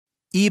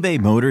eBay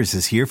Motors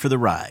is here for the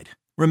ride.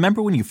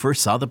 Remember when you first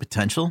saw the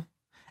potential?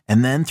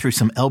 And then through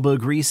some elbow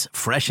grease,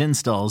 fresh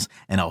installs,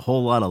 and a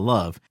whole lot of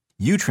love,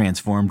 you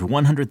transformed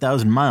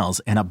 100,000 miles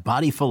and a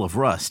body full of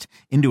rust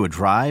into a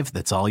drive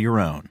that's all your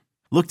own.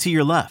 Look to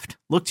your left.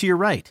 Look to your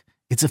right.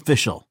 It's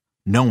official.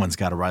 No one's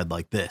got a ride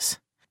like this.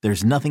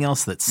 There's nothing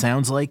else that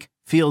sounds like,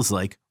 feels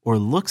like, or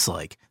looks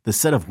like the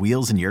set of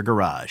wheels in your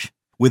garage.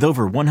 With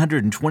over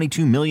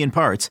 122 million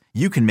parts,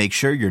 you can make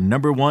sure your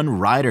number one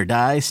ride or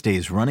die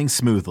stays running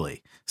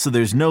smoothly. So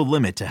there's no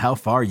limit to how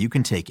far you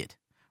can take it.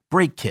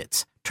 Brake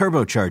kits,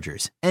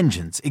 turbochargers,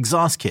 engines,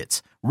 exhaust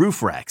kits,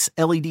 roof racks,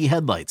 LED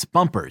headlights,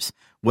 bumpers,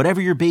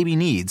 whatever your baby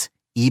needs,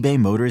 eBay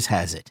Motors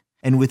has it.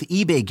 And with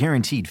eBay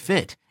Guaranteed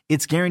Fit,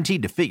 it's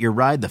guaranteed to fit your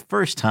ride the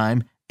first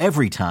time,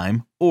 every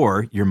time,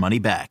 or your money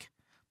back.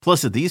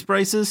 Plus at these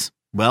prices,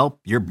 well,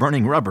 you're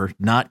burning rubber,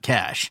 not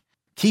cash.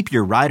 Keep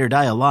your ride or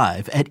die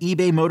alive at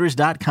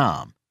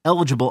ebaymotors.com.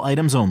 Eligible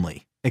items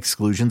only.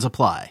 Exclusions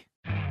apply.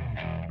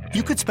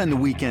 You could spend the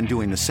weekend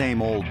doing the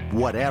same old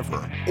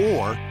whatever,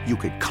 or you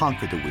could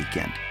conquer the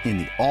weekend in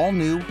the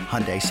all-new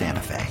Hyundai Santa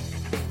Fe.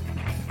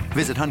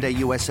 Visit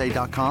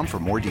HyundaiUSA.com for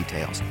more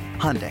details.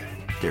 Hyundai,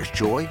 there's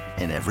joy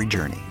in every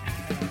journey.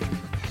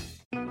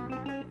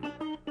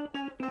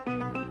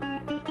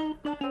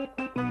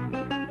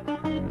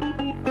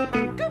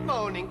 Good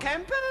morning,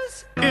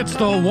 campers. It's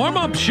the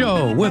warm-up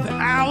show with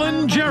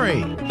Alan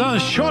Jerry, the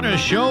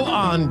shortest show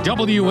on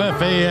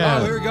WFAN.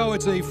 Oh, here we go.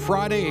 It's a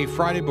Friday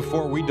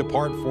before we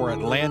depart for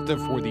Atlanta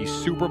for the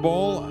Super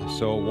Bowl.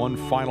 So one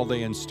final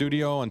day in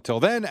studio.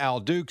 Until then, Al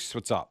Dukes,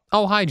 what's up?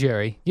 Oh, hi,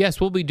 Jerry.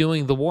 Yes, we'll be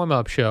doing the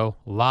warm-up show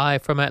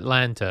live from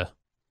Atlanta.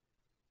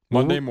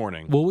 Monday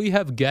morning. Will we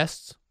have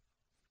guests?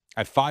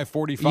 At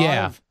 5:45?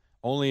 Yeah.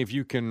 Only if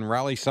you can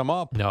rally some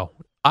up. No.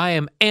 I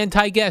am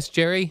anti-guest,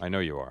 Jerry, I know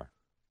you are.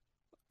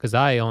 because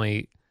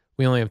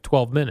we only have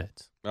 12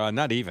 minutes.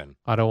 Not even.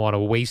 I don't want to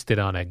waste it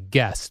on a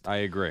guest. I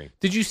agree.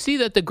 Did you see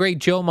that the great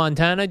Joe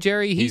Montana,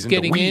 Jerry? He's in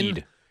getting the weed.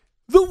 in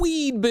the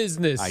weed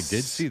business. I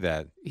did see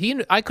that.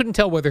 I couldn't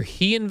tell whether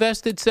he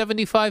invested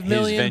 $75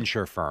 million His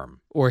venture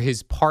firm. or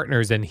his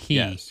partners and he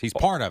Yes, he's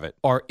part of it.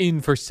 are in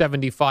for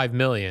 $75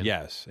 million.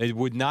 Yes. It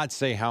would not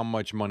say how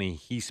much money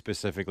he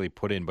specifically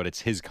put in, but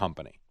it's his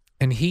company.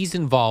 And he's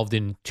involved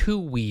in 2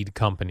 weed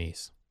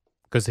companies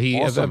because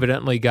he Awesome.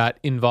 evidently got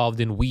involved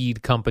in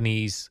weed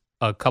companies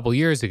a couple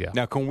years ago.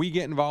 Now, can we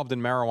get involved in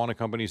marijuana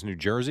companies in New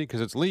Jersey?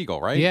 Because it's legal,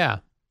 right? Yeah,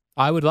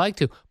 I would like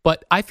to.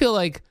 But I feel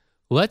like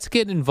let's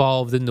get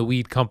involved in the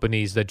weed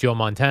companies that Joe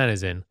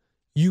Montana's in.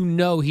 You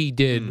know he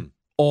did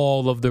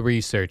all of the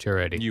research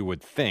already. You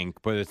would think,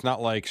 but it's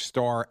not like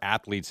star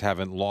athletes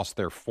haven't lost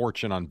their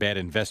fortune on bad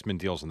investment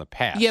deals in the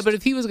past. Yeah, but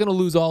if he was going to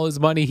lose all his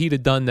money, he'd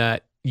have done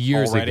that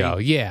years Already? ago.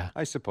 Yeah.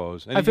 I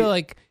suppose. And I feel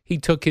like he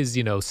took his,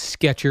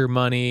 Sketcher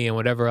money and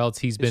whatever else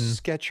he's been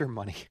Sketcher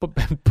money.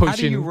 pushing. How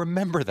do you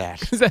remember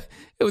that?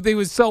 It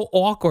was so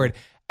awkward.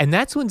 And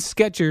that's when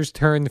Skechers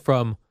turned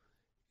from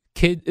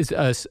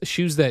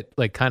shoes that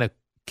like kind of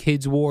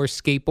kids wore,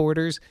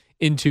 skateboarders,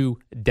 into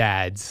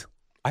dads.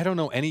 I don't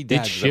know any It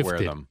dads that shifted. wear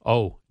them.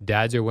 Oh,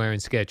 dads are wearing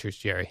Skechers,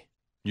 Jerry.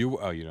 You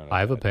don't know. I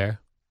have a pair.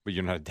 But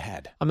you're not a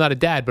dad. I'm not a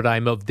dad, but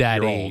I'm of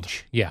dad You're old.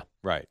 age. Yeah.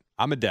 Right.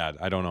 I'm a dad.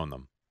 I don't own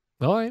them.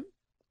 All right.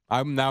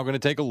 I'm now going to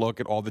take a look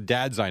at all the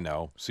dads I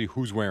know, see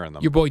who's wearing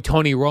them. Your boy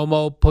Tony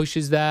Romo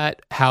pushes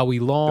that. Howie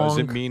Long.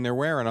 Doesn't mean they're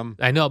wearing them.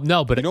 I know,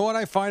 no, but You know what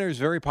I find is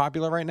very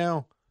popular right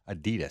now?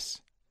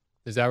 Adidas.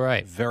 is that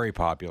right? Very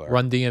popular.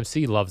 Run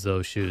DMC loves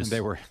those shoes. They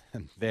were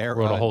there.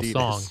 Wrote a whole Adidas.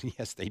 song.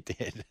 Yes, they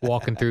did.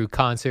 Walking through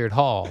concert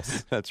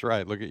halls. That's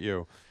right. Look at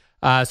you.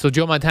 So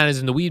Joe Montana's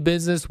in the weed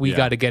business. We Yeah.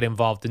 got to get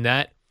involved in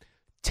that.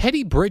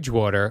 Teddy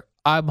Bridgewater,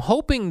 I'm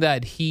hoping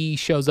that he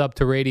shows up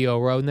to Radio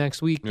Row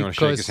next week. You want to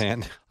shake his because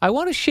hand? I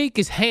want to shake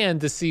his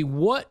hand to see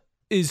what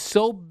is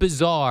so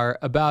bizarre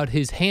about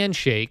his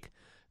handshake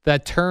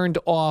that turned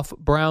off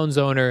Browns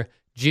owner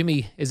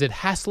Jimmy, is it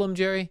Haslam,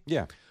 Jerry?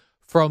 Yeah.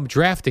 From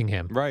drafting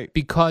him. Right.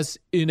 Because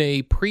in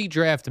a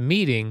pre-draft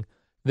meeting,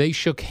 they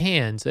shook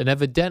hands, and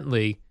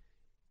evidently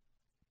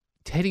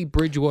Teddy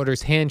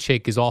Bridgewater's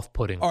handshake is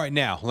off-putting. All right,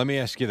 now let me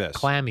ask you this: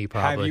 Clammy,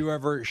 probably. Have you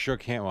ever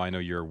shook hands? Well, I know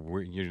you're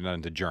not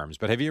into germs,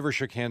 but have you ever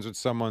shook hands with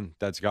someone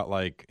that's got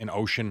like an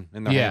ocean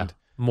in their hand?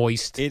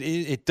 Moist.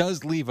 It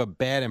does leave a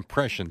bad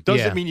impression.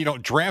 Doesn't mean you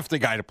don't draft a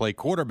guy to play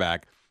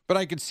quarterback, but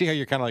I could see how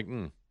you're kind of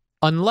like,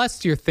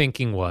 Unless your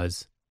thinking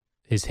was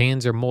his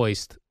hands are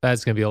moist,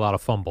 that's going to be a lot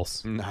of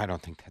fumbles. No, I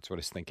don't think that's what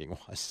his thinking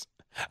was.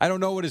 I don't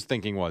know what his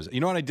thinking was.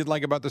 You know what I did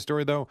like about the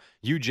story, though?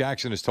 Hugh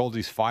Jackson is told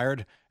he's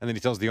fired, and then he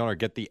tells the owner,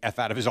 get the F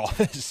out of his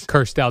office.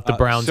 Cursed out the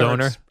Browns sir,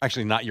 owner. It's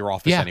actually not your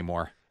office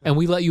anymore. And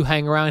we let you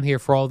hang around here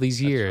for all these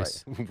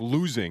years. That's right.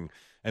 Losing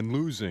and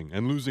losing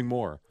and losing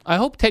more. I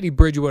hope Teddy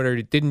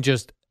Bridgewater didn't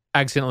just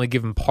accidentally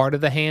give him part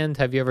of the hand.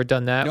 Have you ever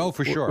done that? No,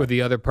 for sure. Where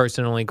the other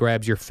person only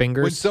grabs your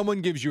fingers. When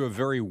someone gives you a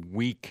very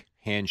weak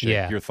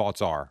handshake, your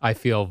thoughts are. I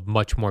feel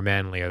much more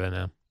manlier than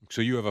him.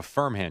 So you have a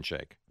firm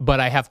handshake. but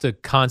I have to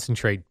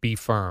concentrate, be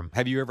firm.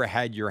 Have you ever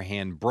had your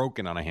hand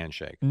broken on a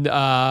handshake?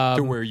 To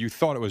To where you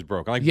thought it was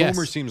broken? Like yes.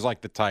 Boomer seems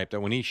like the type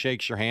that when he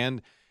shakes your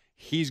hand,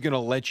 he's going to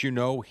let you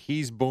know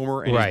he's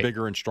Boomer and Right. he's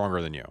bigger and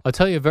stronger than you. I'll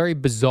tell you a very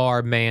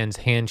bizarre man's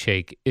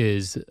handshake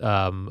is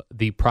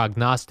the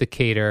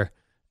prognosticator.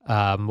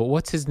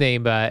 What's his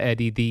name,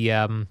 Eddie? The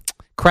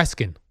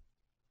Kreskin.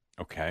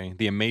 Okay.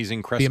 The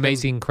amazing Kreskin. The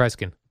amazing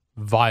Kreskin.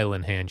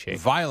 Violent handshake.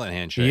 Violent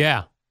handshake.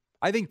 Yeah.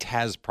 I think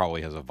Taz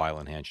probably has a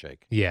violent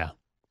handshake. Yeah.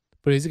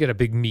 But he's got a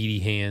big meaty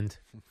hand.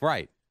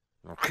 Right.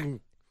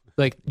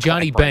 Like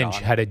Johnny Clamp right Bench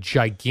on. had a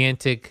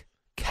gigantic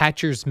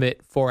catcher's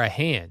mitt for a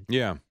hand.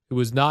 Yeah. It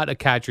was not a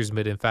catcher's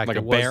mitt. In fact, Like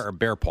it a was,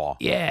 bear paw.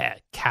 Yeah,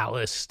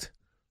 calloused.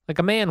 Like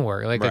a man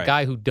work. Like a Right.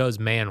 guy who does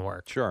man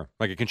work. Sure.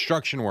 Like a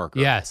construction worker.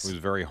 Yes. Who's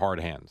very hard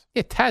hands.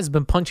 Yeah, Taz's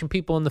been punching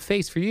people in the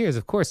face for years.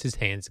 Of course his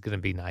hand's going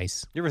to be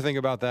nice. You ever think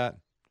about that?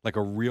 Like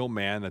a real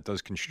man that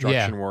does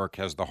construction work,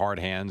 has the hard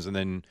hands, and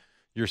then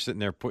you're sitting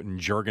there putting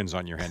Jergens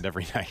on your hand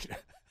every night.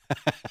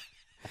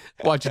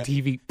 Watching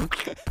TV.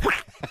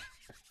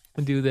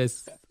 And do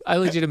this. I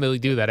legitimately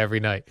do that every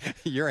night.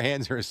 Your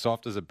hands are as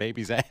soft as a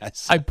baby's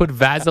ass. I put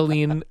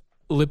Vaseline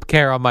lip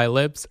care on my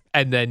lips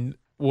and then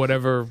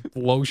whatever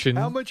lotion.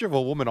 How much of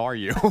a woman are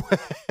you?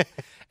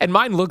 And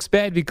mine looks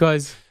bad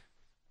because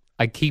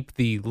I keep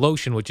the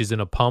lotion, which is in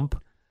a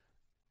pump,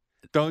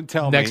 Don't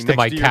tell next me. to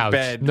my your couch.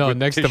 bed No, with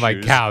next to my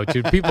tissues. couch.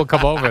 And people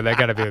come over, they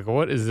got to be like,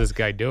 what is this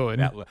guy doing?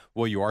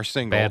 Well, you are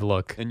single. Bad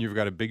look. And you've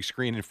got a big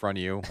screen in front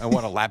of you. And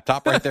what, a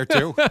laptop right there,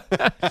 too?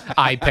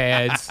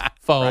 iPads,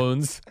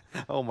 phones.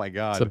 Oh, my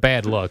God. It's a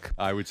bad look.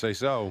 I would say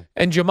so.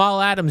 And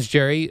Jamal Adams,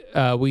 Jerry,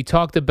 we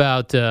talked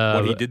about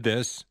When he did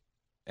this,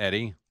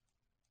 Eddie.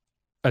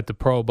 at the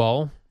Pro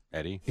Bowl.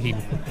 Eddie. He I'm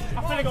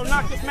finna go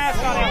knock this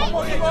mascot out.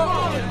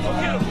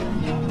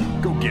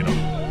 Go get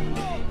him.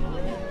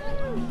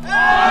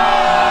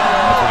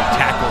 That's when he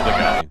tackled the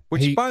guy.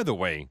 Which, He- by the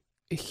way,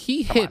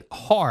 hit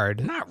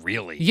hard. not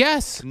really.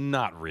 Yes.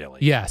 Not really.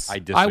 Yes. I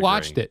disagree. I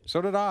watched it.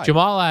 So did I.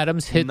 Jamal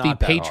Adams hit Not the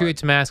that hard.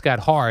 Patriots mascot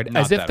hard,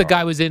 Not as if that the guy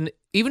hard. was in.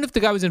 Even if the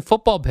guy was in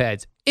football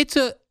pads, it's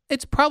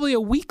probably a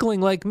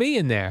weakling like me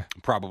in there.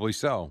 Probably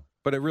so.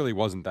 But it really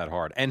wasn't that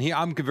hard. And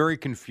I'm very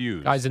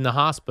confused. Guy's in the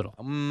hospital.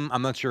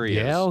 I'm not sure he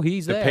is. Yeah, oh,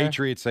 he's the there.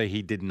 Patriots say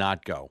he did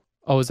not go.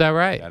 Oh, is that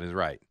right? That is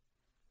right.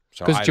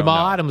 So Because I don't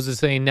Jamal know. Adams is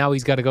saying now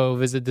he's got to go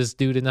visit this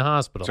dude in the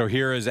hospital. So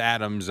here is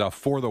Adams.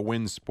 For the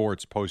Win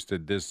Sports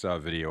posted this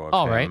video of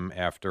All him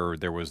after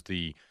there was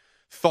the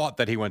thought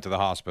that he went to the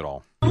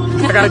hospital.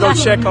 I gotta go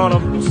check on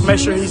him, make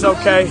sure he's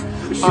okay.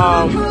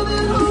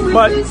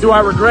 But do I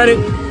regret it?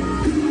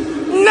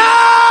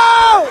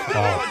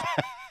 No!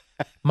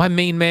 My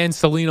main man,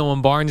 Salino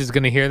and Barnes, is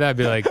going to hear that and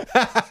be like,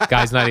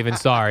 guy's not even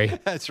sorry.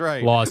 That's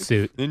right.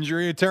 Lawsuit.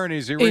 Injury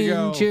attorneys. Here we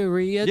go.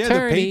 Injury Yeah, the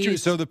attorneys.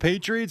 Patriots. So the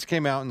Patriots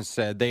came out and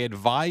said they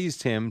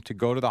advised him to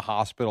go to the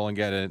hospital and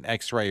get an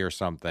X-ray or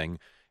something,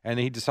 and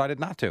he decided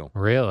not to.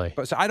 Really?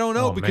 But so I don't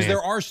know Oh, because man.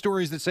 there are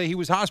stories that say he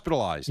was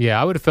hospitalized.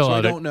 Yeah, I would fill So I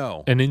out don't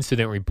know. an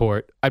incident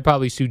report. I'd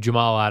probably sue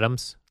Jamal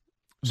Adams,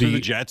 Sue the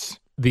Jets,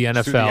 the sue the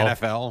NFL,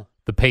 NFL.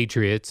 the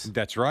Patriots.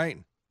 That's right.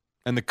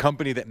 And the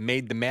company that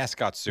made the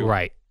mascot suit.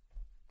 Right.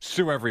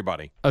 Sue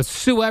everybody.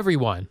 Sue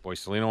everyone. Boy,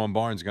 Salino and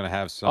Barnes going to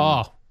have some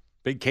Oh,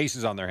 big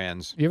cases on their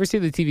hands. you ever see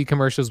the TV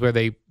commercials where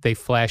they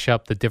flash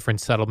up the different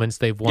settlements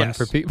they've won Yes.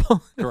 for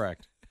people?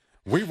 Correct.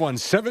 We won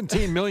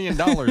 $17 million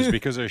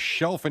because a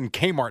shelf in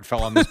Kmart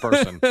fell on this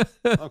person.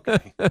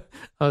 Okay.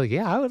 Oh,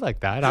 yeah, I would like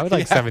that. I would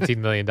like $17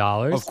 million.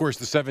 Of course,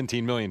 the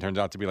 $17 million turns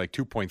out to be like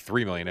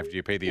 $2.3 million after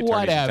you pay the attorneys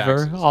and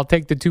Whatever. taxes. I'll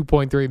take the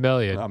 $2.3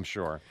 million. I'm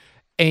sure.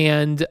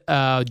 And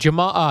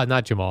Jamal,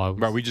 not Jamal.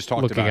 Right, we just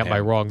talked looking about at my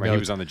him. wrong Right, he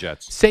notes. was on the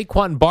Jets.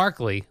 Saquon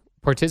Barkley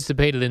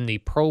participated in the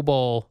Pro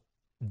Bowl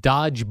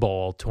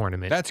dodgeball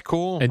tournament That's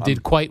cool. and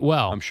did quite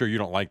well. I'm sure you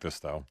don't like this,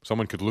 though.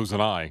 Someone could lose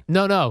an eye.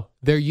 No,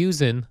 they're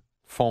using,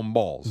 Foam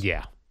balls.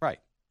 yeah, Right.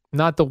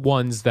 not the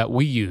ones that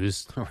we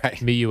used,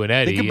 Right. me, you, and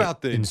Eddie, Think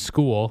about in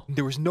school,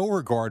 There was no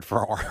regard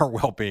for our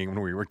well-being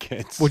when we were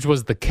kids. which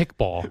was the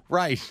kickball.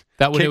 right.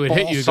 That when it would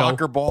hit Kickball, you, you go-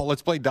 soccer ball.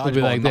 Let's play It'd be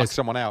dodgeball like and knock this.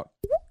 someone out.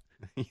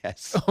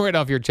 Yes. right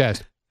off your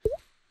chest.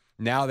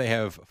 Now they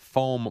have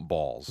foam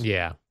balls.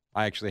 Yeah.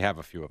 I actually have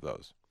a few of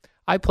those.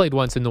 I played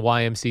once in the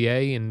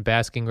YMCA in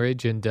Basking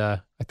Ridge, and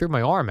I threw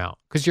my arm out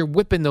because you're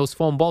whipping those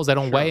foam balls that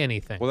don't Sure. weigh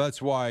anything. Well,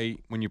 that's why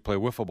when you play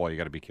wiffle ball, you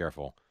got to be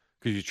careful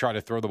because you try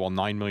to throw the ball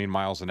 9 million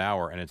miles an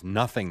hour, and it's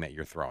nothing that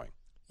you're throwing.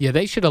 Yeah,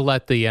 they should have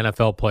let the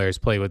NFL players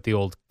play with the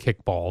old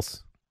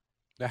kickballs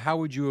Now, how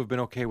would you have been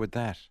okay with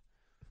that?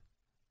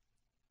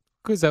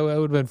 because it would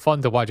have been fun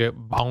to watch it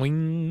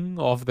boing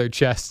off their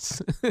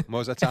chests. What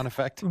was that sound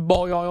effect?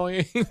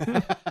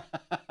 Boing.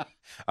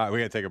 All right, we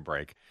got to take a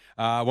break.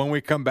 When we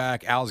come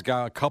back, Al's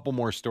got a couple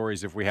more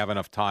stories if we have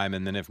enough time,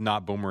 and then if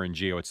not, Boomer and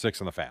Gio at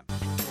 6 on the Fan.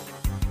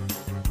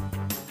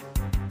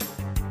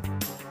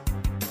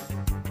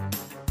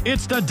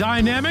 It's the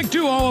dynamic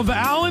duo of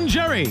Al and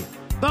Jerry,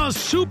 the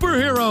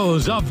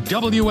superheroes of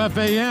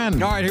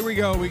WFAN. All right, here we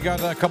go. We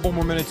got a couple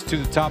more minutes to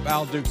the top.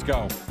 Al Dukes,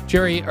 go.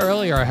 Jerry,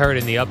 earlier I heard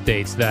in the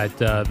updates that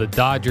the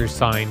Dodgers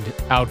signed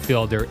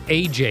outfielder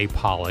A.J.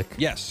 Pollock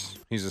Yes,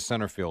 he's a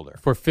center fielder.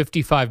 for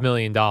 $55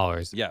 million.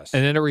 Yes.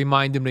 And then it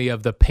reminded me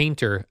of the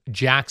painter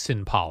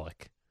Jackson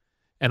Pollock.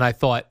 And I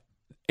thought,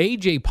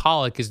 A.J.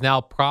 Pollock is now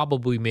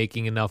probably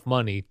making enough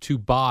money to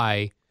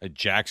buy A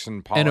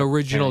Jackson Pollock. an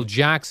original painting.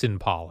 Jackson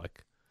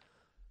Pollock.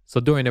 So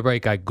during the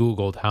break, I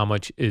Googled how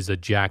much is a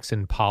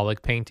Jackson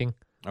Pollock painting.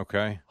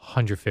 Okay.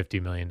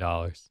 $150 million.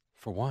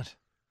 For what?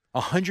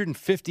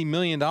 $150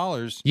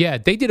 million? Yeah,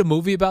 they did a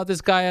movie about this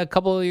guy a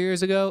couple of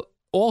years ago.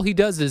 All he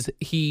does is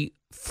he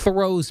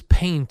throws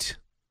paint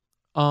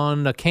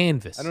on a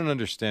canvas. I don't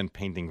understand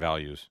painting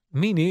values.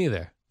 Me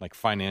neither. Like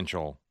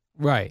financial.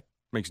 Right.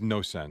 Makes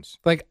no sense.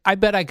 Like, I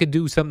bet I could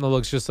do something that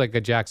looks just like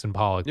a Jackson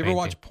Pollock You ever painting.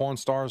 watch Pawn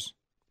Stars?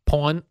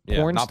 Porn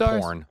Not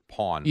stars? porn.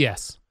 Pawn.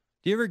 Yes.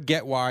 Do you ever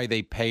get why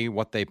they pay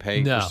what they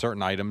pay No. for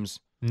certain items?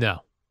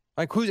 No.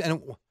 Like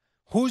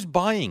who's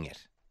buying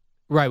it?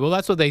 Right. Well,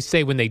 that's what they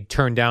say when they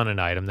turn down an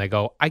item. They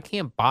go, I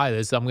can't buy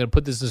this. I'm going to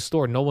put this in the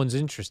store. No one's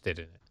interested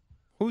in it.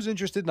 Who's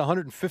interested in a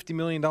 $150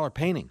 million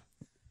painting?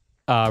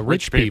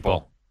 Rich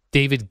people.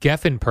 David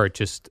Geffen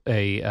purchased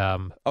a Is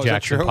that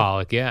Jackson true?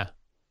 Pollock. Yeah.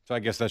 So I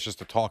guess that's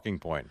just a talking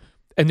point.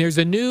 And there's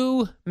a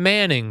new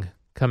Manning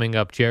coming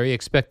up, Jerry.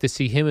 Expect to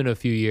see him in a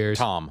few years.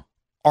 Tom.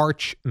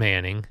 Arch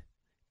Manning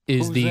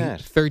is Who's the that?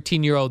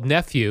 13-year-old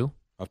nephew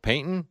Of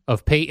Peyton?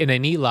 of Peyton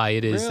and Eli.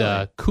 It is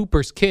Really?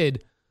 Cooper's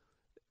kid.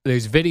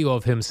 There's video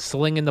of him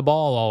slinging the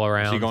ball all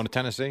around. Is he going to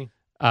Tennessee?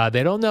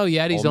 They don't know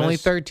yet. He's Ole only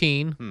Miss?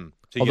 13.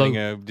 Is he Although-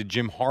 getting did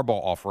Jim Harbaugh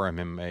offer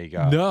him a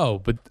No,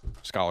 but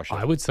scholarship?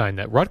 I would sign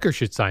that. Rutgers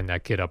should sign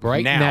that kid up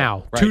right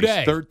now. Right. Today.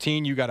 He's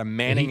 13. You got a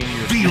Manning in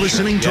your Be future.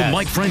 listening to Yes.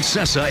 Mike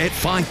Francesa at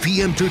 5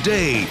 p.m.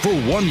 today for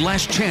one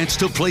last chance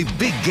to play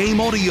Big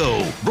Game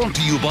Audio. Brought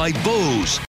to you by Bose.